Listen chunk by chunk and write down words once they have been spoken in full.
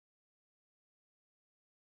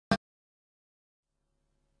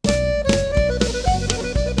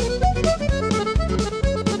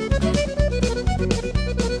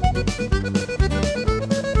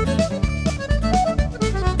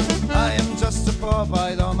go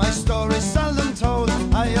by, though my story's seldom told.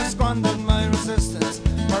 I have squandered my resistance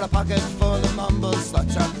for a pocket full of mumbles,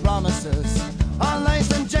 such are promises. All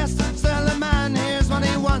lies and jest, still a man hears what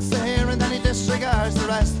he wants to hear, and then he disregards the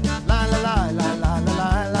rest. La la la la la la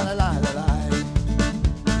la la la la la la.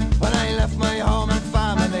 When I left my home and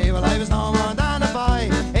family, well, I was no more than a boy,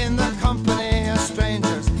 in the company of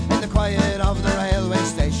strangers, in the quiet of the railway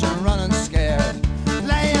station, running scared,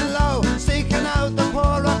 laying low, seeking out the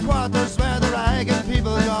poorer quarters where the ragged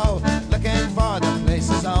people go, looking for the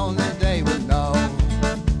places only they would know.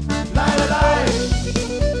 La la la,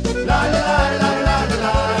 la la la la la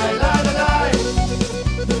la la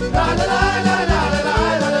la la la la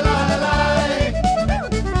la la.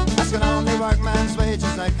 Asking only workman's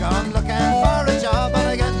wages, I come looking for a job, but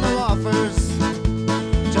I get no offers.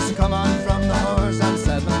 Just come on from the whores on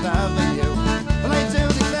 7th Avenue. Well, I do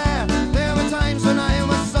declare, there were times when I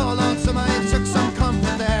was so lonesome I took some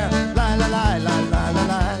comfort there. La la la la la la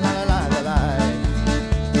la la la la la.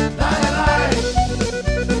 La la la,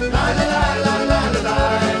 la la la la la la la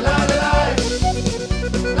la la la.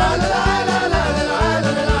 La la la la la la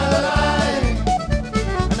la la la la.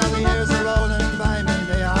 And now the years are rolling by me,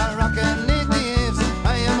 they are rocking neath the eaves. I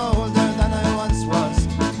am older than I once was,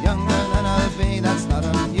 younger than I'll be, that's not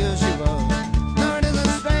unusual. Nor it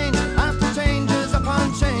isn't strange, after changes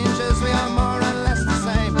upon changes, we are more or less the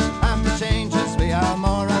same. After changes, we are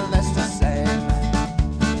more or less the same.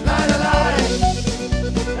 La la la,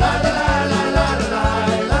 la la la la la la la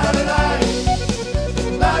la la la.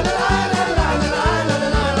 La la la la la la la la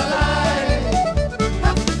la la la.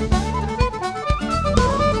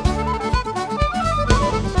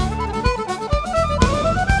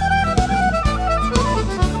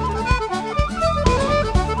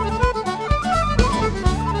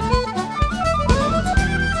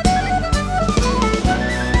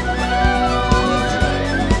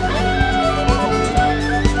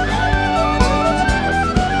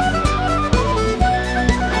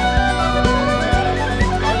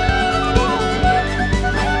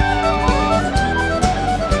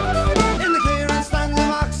 In the clearing stands a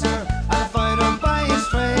boxer, a fighter by his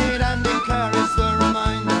trade, and he carries the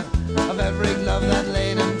reminder of every glove that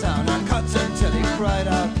laid him down, or cuts him till he cried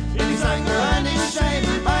out in his anger and his shame.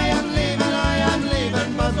 I am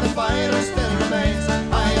leaving, but the fighter still remains.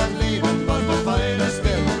 I am leaving, but the fighter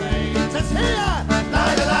still remains. It's here! La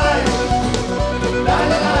la la, la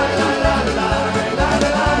la la la la la la la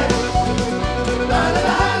la. La la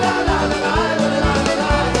la la la la la la la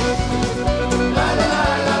la. La la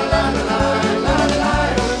la la la la la la la.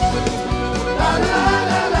 La la la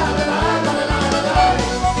la la la la la la.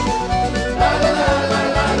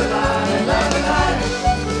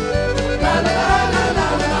 La la la la la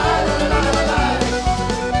la la la la.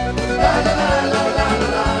 La la la la la la la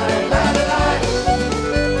la la.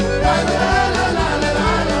 La la la la la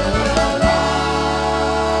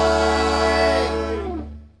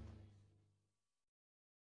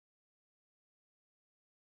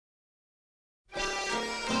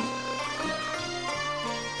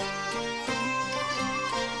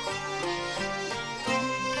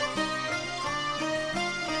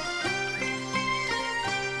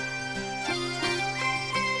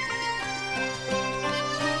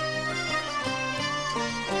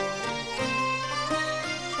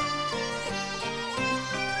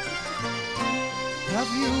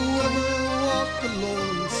Have you ever walked the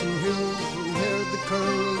lonesome hills and heard the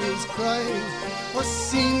curlews cry, or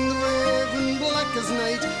seen the raven black as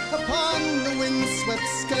night upon the windswept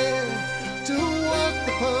sky? To walk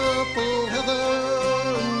the purple heather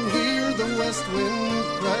and hear the west wind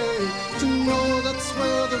cry, to know that's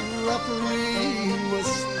where the rapparee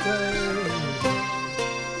must die.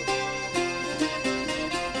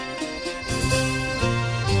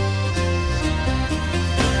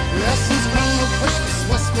 Lessons come to push us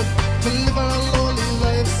westward to live our lowly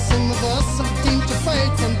lives. Some of us have deemed to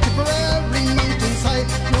fight from Tipperary mountains high.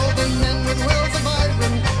 Noble men with wills of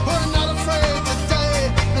iron who are not afraid to die,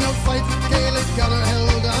 and who fight for Gaelic honor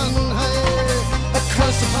held on high. A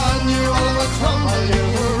curse upon you, Oliver Cromwell, you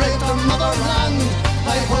who raped our motherland.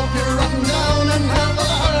 I hope you're rotten down and have the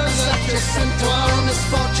horrors that you sent to our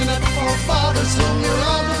misfortunate forefathers, whom you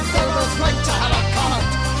robbed their birthright to have a comet.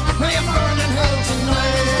 May you burn in hell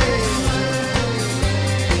tonight.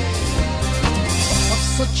 Of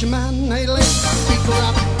such a man I like to speak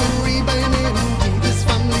rapparee by name. Indeed, his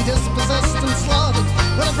family dispossessed and slaughtered,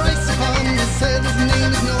 with a price upon his head. His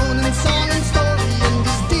name is known in song and story, and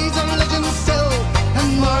his deeds are legend still.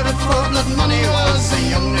 And murdered for blood money was the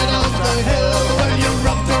young knight of the hill. Well, you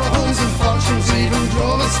robbed our homes and fortunes, even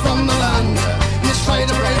drove us from the land. You try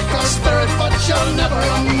to break our spirit, but you'll never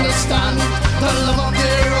understand the love of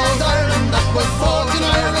dear old Ireland that will fall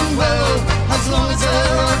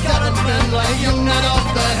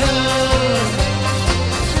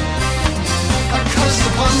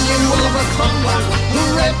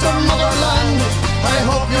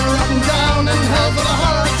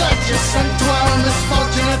you sent to our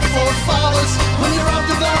misfortunate forefathers. When you robbed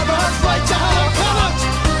the barbers, right to hell, come out,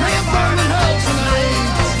 may you burn in hell tonight.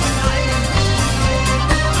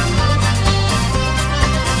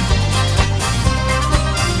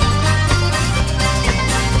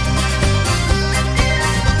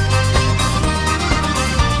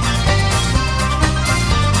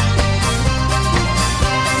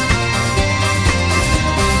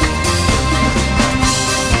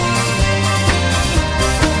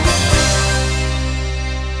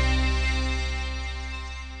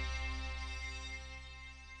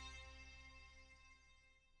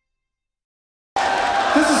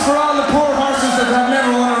 This is for all the poor horses that have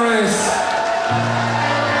never won a race.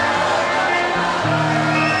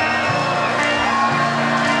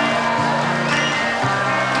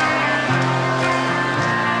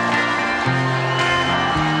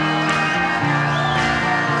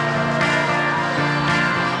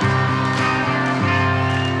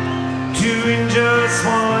 Doing just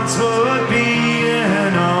once would be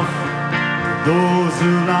enough for those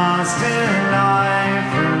who lost in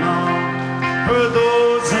life or long. For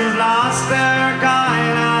those who lost their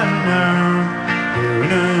guide and nerve, their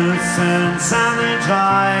innocence and their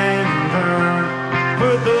driver.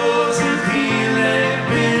 For those who feel they've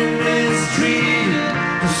been mistreated,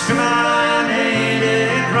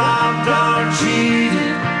 discriminated, robbed or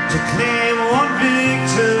cheated, to claim one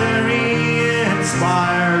victory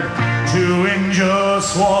inspired, doing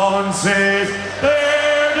just once is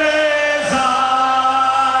their desire.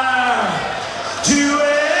 To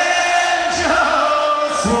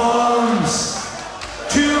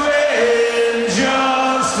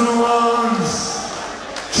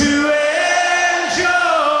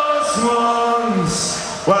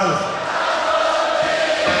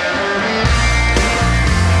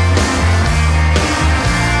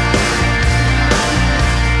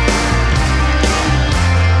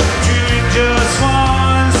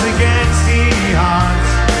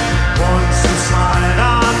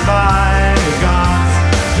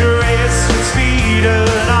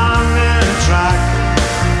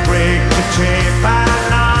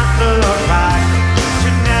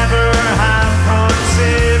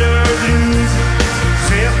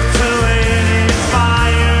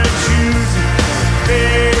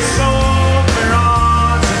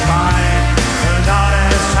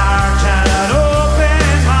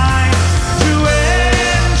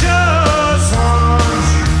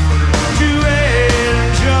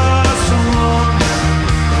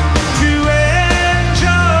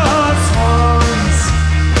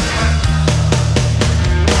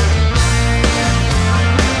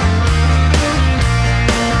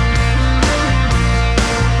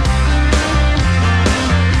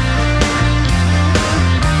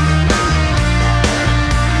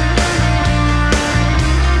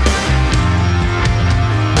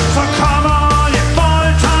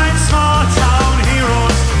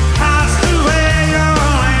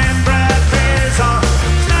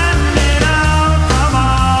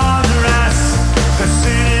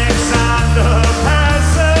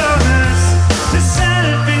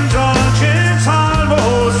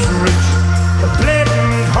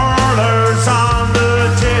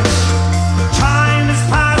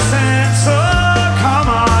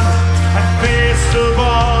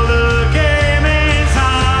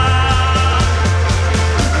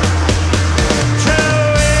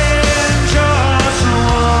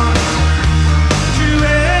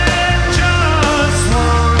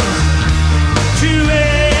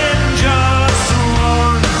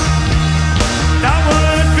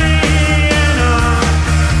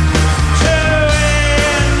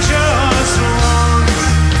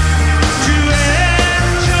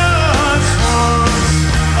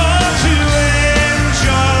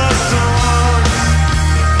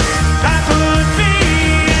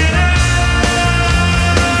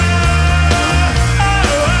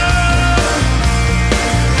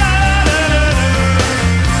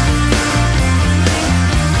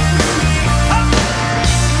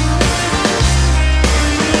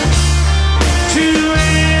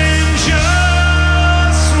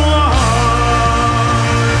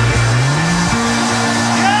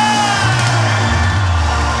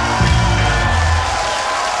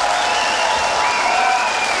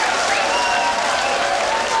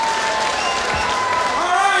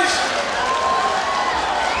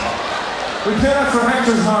We played that for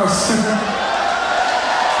Hector's house.